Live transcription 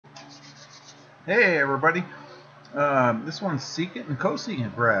Hey everybody, this one's secant and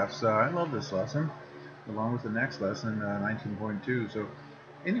cosecant graphs. I love this lesson, along with the next lesson, 19.2. So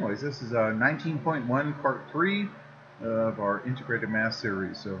anyways, this is 19.1 part 3 of our integrated math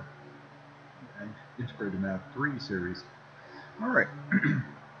series. So integrated math 3 series. Alright,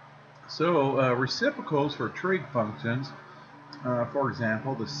 so reciprocals for trig functions. For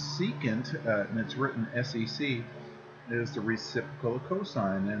example, the secant, and it's written SEC, is the reciprocal of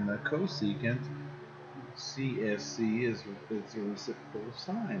cosine, and the cosecant CSC is a reciprocal of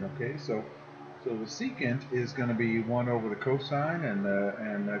sine. Okay, so the secant is going to be 1 over the cosine, and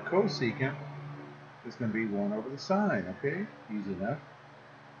the cosecant is going to be 1 over the sine. Okay, easy enough.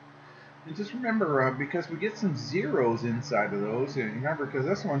 And just remember, because we get some zeros inside of those, and remember, because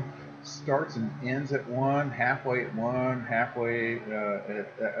this one starts and ends at 1, halfway at 1, halfway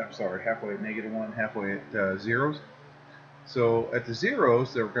I'm sorry, halfway at -1, halfway at zeros. So at the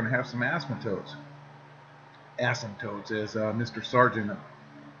zeros, they're going to have some asymptotes. Asymptotes, as Mr. Sargent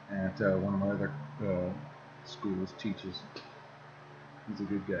at one of my other schools teaches. He's a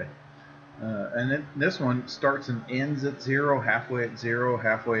good guy. And then this one starts and ends at 0, halfway at 0,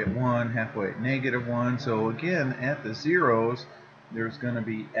 halfway at 1, halfway at -1. So again, at the zeros, there's going to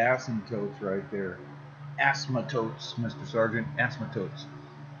be asymptotes right there. Asymptotes, Mr. Sargent, asymptotes.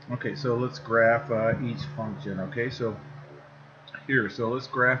 Okay, so let's graph each function. Okay, so here, so let's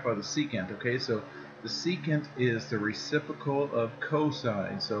graph the secant. Okay, so the secant is the reciprocal of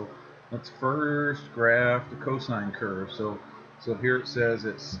cosine. So let's first graph the cosine curve. So here it says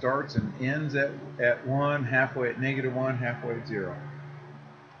it starts and ends at 1, halfway at -1, halfway at 0.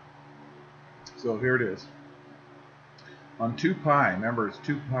 So here it is. On 2 pi, remember it's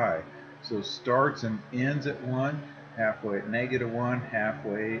 2 pi. So starts and ends at 1, halfway at -1,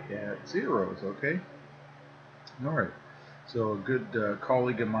 halfway at zeros. Okay? All right. So a good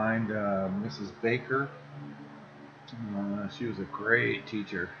colleague of mine, Mrs. Baker, she was a great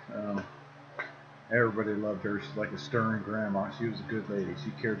teacher. Everybody loved her. She's like a stern grandma. She was a good lady. She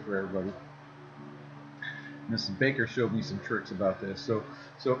cared for everybody. Mrs. Baker showed me some tricks about this. So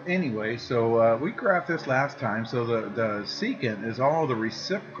anyway, we graphed this last time. So the secant is all the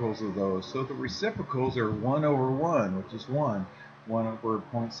reciprocals of those. So the reciprocals are 1 over 1, which is 1, 1 over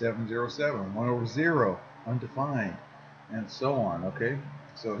 0.707, 1 over 0, undefined, and so on. Okay,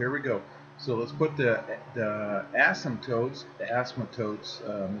 so here we go. So let's put the asymptotes,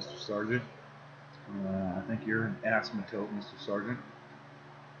 Mr. Sargent. I think you're an asymptote, Mr. Sargent.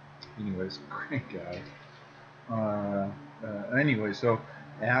 Anyways, great guy. Anyway, so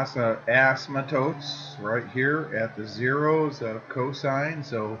asymptotes right here at the zeros of cosine.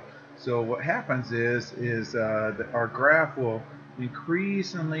 So what happens is our graph will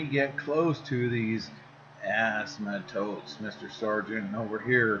increasingly get close to these asymptotes, Mr. Sargent. Over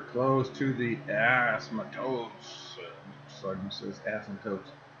here, close to the asymptotes. Mr. Sargent says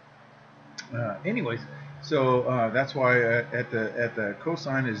asymptotes. Anyways, so that's why at the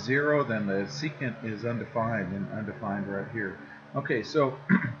cosine is 0, then the secant is undefined, and undefined right here. Okay, so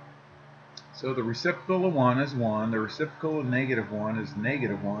so the reciprocal of 1 is 1, the reciprocal of -1 is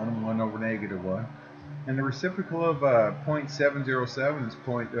 -1, 1 over -1, and the reciprocal of 0.707 is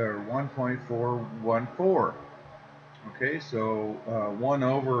 1.414. Okay, so 1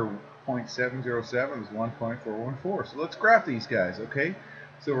 over 0.707 is 1.414. So let's graph these guys, okay?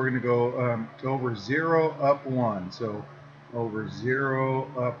 So we're going to go over 0, up 1. So over 0,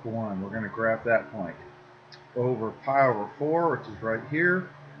 up 1. We're going to graph that point. Over pi over 4, which is right here,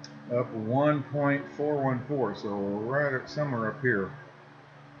 up 1.414. So right up somewhere up here.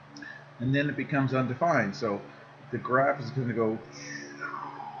 And then it becomes undefined. So the graph is going to go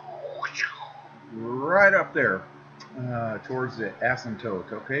right up there towards the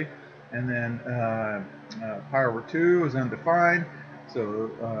asymptote, okay? And then pi over 2 is undefined,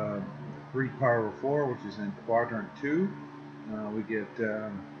 so 3 pi over 4, which is in quadrant 2, we get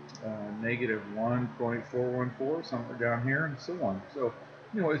 -1.414 somewhere down here, and so on. So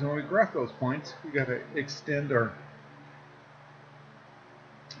anyways, when we graph those points, we got to extend our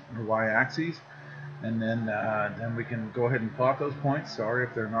y-axis, and then we can go ahead and plot those points. Sorry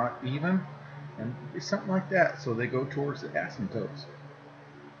if they're not even, and something like that, so they go towards the asymptotes.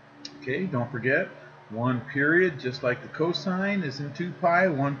 Okay, don't forget, 1 period, just like the cosine is in 2 pi,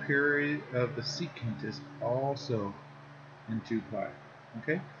 1 period of the secant is also in 2 pi.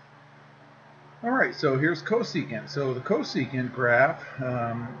 Okay? Alright, so here's cosecant. So the cosecant graph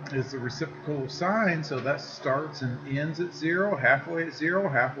is the reciprocal of sine, so that starts and ends at 0, halfway at 0,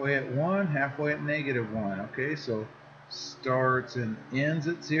 halfway at 1, halfway at -1. Okay, so starts and ends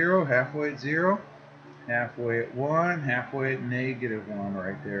at 0, halfway at 0, halfway at 1, halfway at -1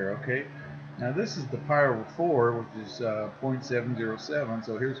 right there. Okay, Now this is the pi over 4, which is 0.707.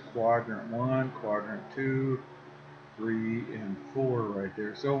 So here's quadrant 1, quadrant 2, 3, and 4 right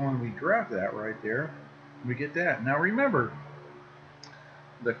there. So when we graph that right there, we get that. Now remember,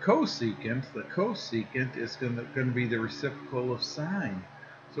 the cosecant is going to be the reciprocal of sine.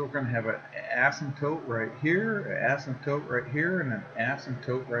 So we're going to have an asymptote right here, an asymptote right here, and an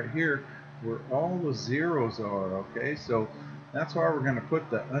asymptote right here where all the zeros are, okay? So that's why we're going to put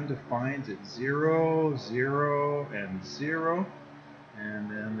the undefined at 0, 0, and 0.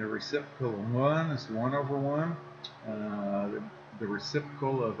 And then the reciprocal of 1 is 1 over 1. The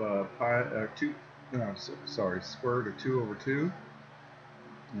reciprocal of square root of 2 over 2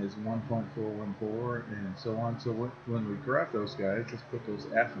 is 1.414, and so on. So when we graph those guys, let's put those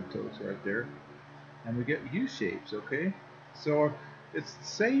asymptotes right there, and we get U-shapes, okay? So it's the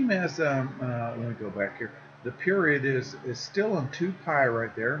same as, let me go back here. The period is still on 2 pi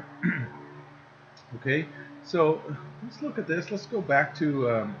right there, okay? So let's look at this. Let's go back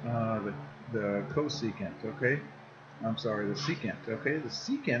to the cosecant, okay? I'm sorry, the secant, okay? The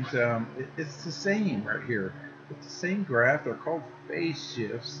secant, it's the same right here. It's the same graph. They're called phase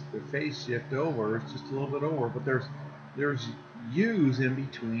shifts. The phase shift over is just a little bit over, but there's u's in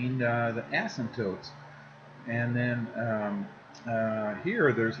between the asymptotes. And then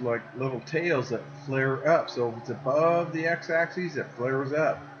here there's like little tails that flare up. So if it's above the x-axis, it flares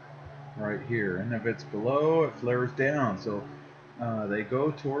up right here. And if it's below, it flares down. So they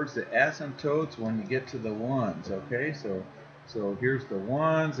go towards the asymptotes when you get to the ones, okay? So here's the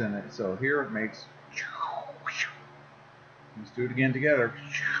ones, and so here it makes, let's do it again together,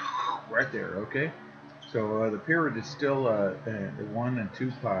 right there, okay? So the period is still 1 and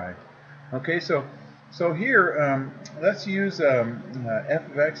 2 pi. Okay, so here, let's use f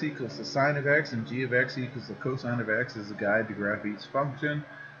of x equals the sine of x and g of x equals the cosine of x as a guide to graph each function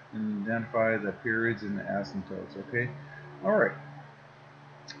and identify the periods and the asymptotes, okay? All right.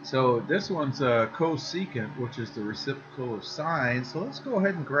 So this one's cosecant, which is the reciprocal of sine. So let's go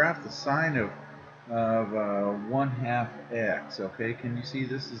ahead and graph the sine of 1/2 x. Okay, can you see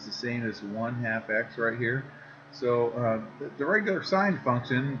this is the same as 1/2 x right here? So the regular sine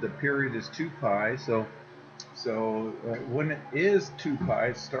function, the period is 2 pi. So when it is 2 pi,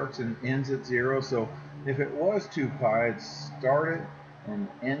 it starts and ends at 0. So if it was 2 pi, it'd start it and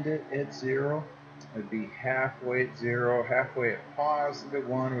end it at 0. It'd be halfway at 0, halfway at positive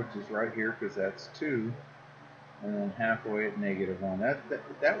 1, which is right here because that's 2, and then halfway at negative 1.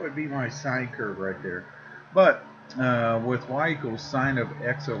 That would be my sine curve right there. But with y equals sine of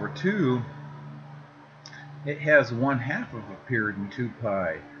x over 2, it has 1/2 of a period in 2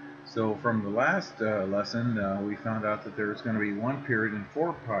 pi. So from the last lesson, we found out that there's going to be 1 period in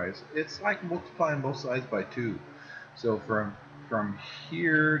 4 pi. It's like multiplying both sides by 2. So from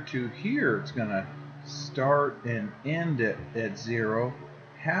here to here, it's going to start and end at 0,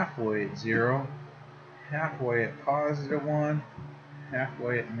 halfway at 0, halfway at positive 1,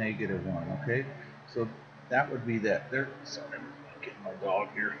 halfway at negative 1. Okay, so that would be that. There. Sorry, I'm getting my dog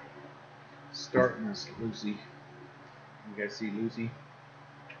here. Starting this Lucy. You guys see Lucy?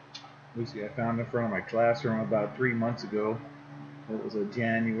 Lucy, I found in front of my classroom about 3 months ago. It was a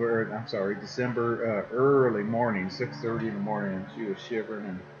December early morning, 6:30 in the morning, and she was shivering,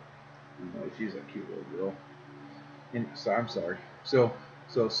 and she's a cute little girl. And so I'm sorry. So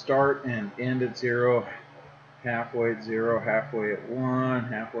start and end at 0, halfway at 0, halfway at 1,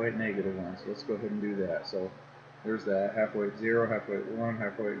 halfway at negative 1. So let's go ahead and do that. So there's that, halfway at 0, halfway at 1,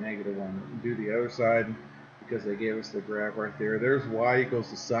 halfway at negative 1. Do the other side because they gave us the graph right there. There's y equals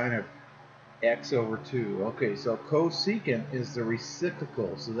the sine of x over 2. Okay, so cosecant is the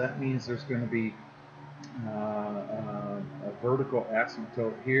reciprocal, so that means there's going to be a vertical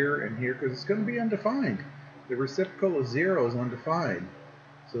asymptote here and here because it's going to be undefined. The reciprocal of 0 is undefined,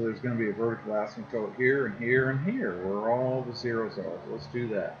 so there's going to be a vertical asymptote here and here and here where all the zeros are. So let's do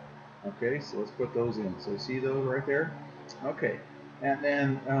that. Okay, so let's put those in. So see those right there? Okay, and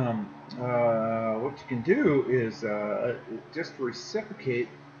then what you can do is just reciprocate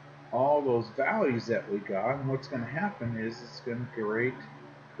all those values that we got, and what's going to happen is it's going to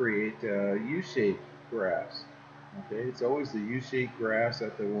create U-shaped graphs. Okay, it's always the U-shaped graphs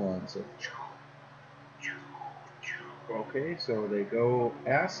at the one. So okay, so they go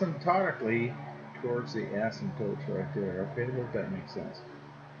asymptotically towards the asymptotes right there. Okay, I hope that makes sense.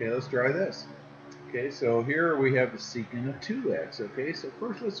 Okay, let's try this. Okay, so here we have the secant of 2x. Okay, so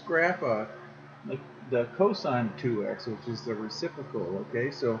first let's graph the cosine of 2x, which is the reciprocal.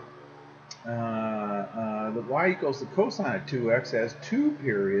 Okay, so the y equals the cosine of 2x has 2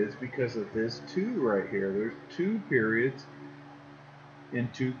 periods because of this 2 right here. There's 2 periods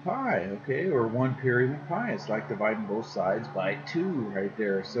into pi, okay, or 1 period with pi. It's like dividing both sides by 2 right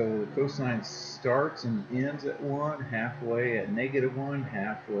there. So the cosine starts and ends at 1, halfway at -1,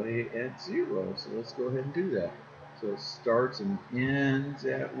 halfway at 0. So let's go ahead and do that. So it starts and ends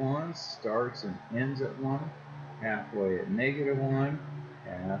at 1, starts and ends at 1, halfway at -1,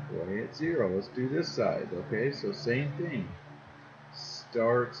 halfway at 0. Let's do this side, okay? So same thing.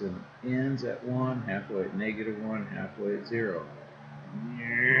 Starts and ends at 1, halfway at -1, halfway at 0.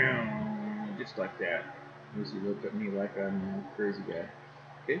 Yeah, just like that. Lucy looked at me like I'm a crazy guy.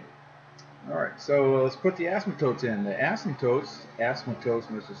 Okay. All right. So let's put the asymptotes in. The asymptotes,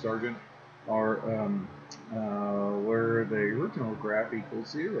 Mr. Sergeant, are where the original graph equals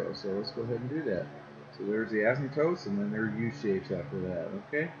 0. So let's go ahead and do that. So there's the asymptotes, and then there are U-shapes after that.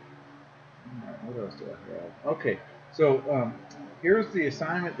 Okay. All right, what else do I have? Okay, so here's the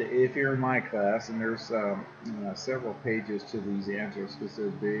assignment that if you're in my class, and there's several pages to these answers because they're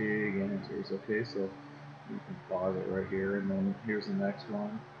big answers. Okay, so you can pause it right here, and then here's the next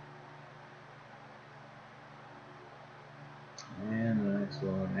one, and the next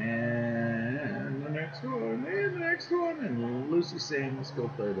one, and the next one, and the next one, and Lucy's saying, let's go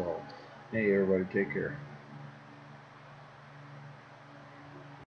play ball. Hey, everybody, take care.